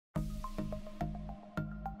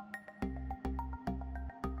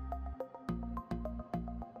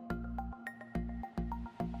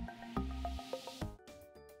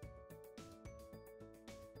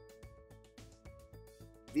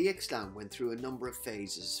VXLAN went through a number of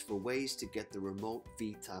phases for ways to get the remote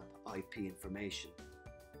VTEP IP information.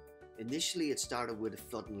 Initially it started with a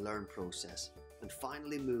flood and learn process and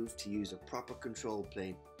finally moved to use a proper control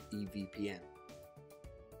plane, EVPN.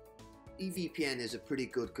 EVPN is a pretty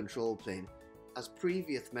good control plane, as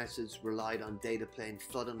previous methods relied on data plane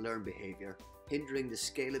flood and learn behavior, hindering the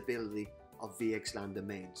scalability of VXLAN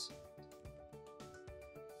domains.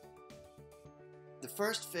 The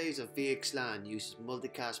first phase of VXLAN uses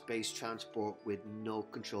multicast-based transport with no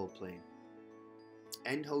control plane.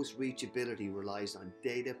 End-host reachability relies on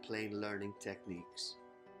data plane learning techniques.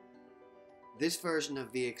 This version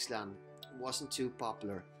of VXLAN wasn't too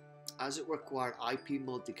popular, as it required IP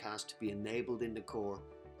Multicast to be enabled in the core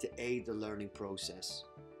to aid the learning process.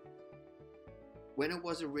 When it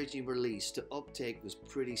was originally released, the uptake was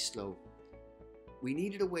pretty slow. We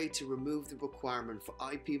needed a way to remove the requirement for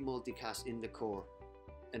IP multicast in the core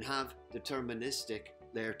and have deterministic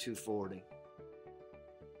layer 2 forwarding.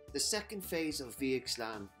 The second phase of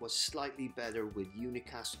VXLAN was slightly better with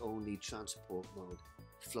Unicast-only transport mode,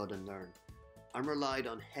 flood and learn, and relied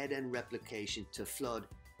on head-end replication to flood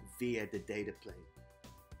via the data plane.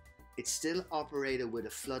 It still operated with a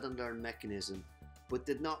flood and learn mechanism, but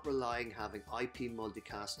did not rely on having IP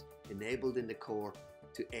multicast enabled in the core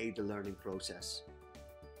to aid the learning process.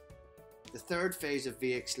 The third phase of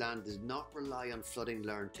VXLAN does not rely on flooding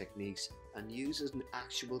learn techniques and uses an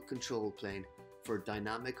actual control plane for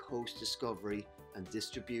dynamic host discovery and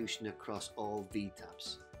distribution across all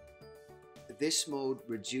VTEPs. This mode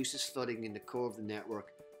reduces flooding in the core of the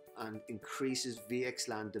network and increases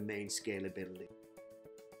VXLAN domain scalability.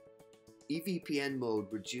 EVPN mode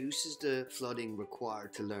reduces the flooding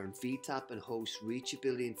required to learn VTEP and host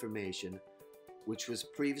reachability information, which was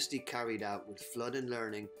previously carried out with flood and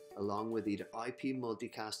learning along with either IP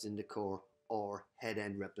multicast in the core or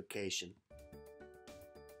head-end replication.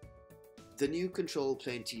 The new control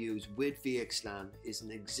plane to use with VXLAN is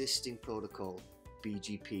an existing protocol,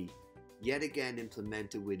 BGP, yet again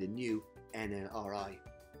implemented with a new NLRI.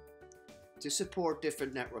 To support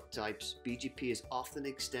different network types, BGP is often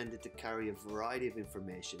extended to carry a variety of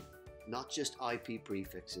information, not just IP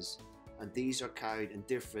prefixes, and these are carried in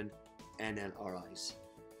different NLRIs.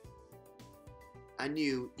 A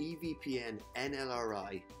new EVPN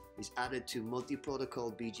NLRI is added to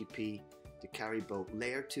multi-protocol BGP to carry both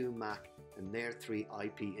layer 2 MAC and layer 3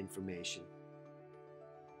 IP information.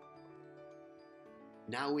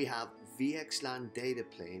 Now we have VXLAN data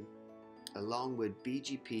plane along with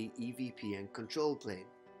BGP EVPN control plane.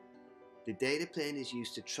 The data plane is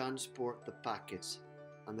used to transport the packets,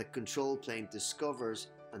 and the control plane discovers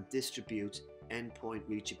and distributes endpoint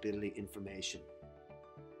reachability information.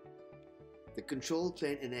 The control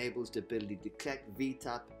plane enables the ability to collect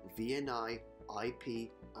VTEP, VNI,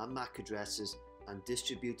 IP and MAC addresses and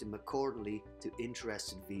distribute them accordingly to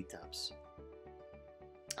interested VTEPs.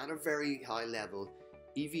 At a very high level,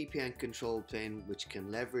 EVPN control plane, which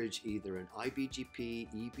can leverage either an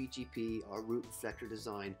iBGP, eBGP or route reflector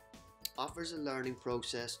design, offers a learning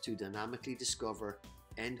process to dynamically discover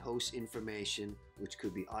end host information, which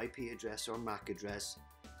could be IP address or MAC address,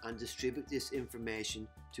 and distribute this information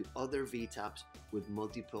to other VTEPs with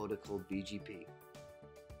multi-protocol BGP.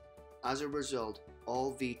 As a result,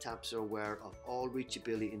 all VTEPs are aware of all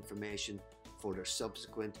reachability information for their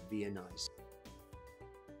subsequent VNIs.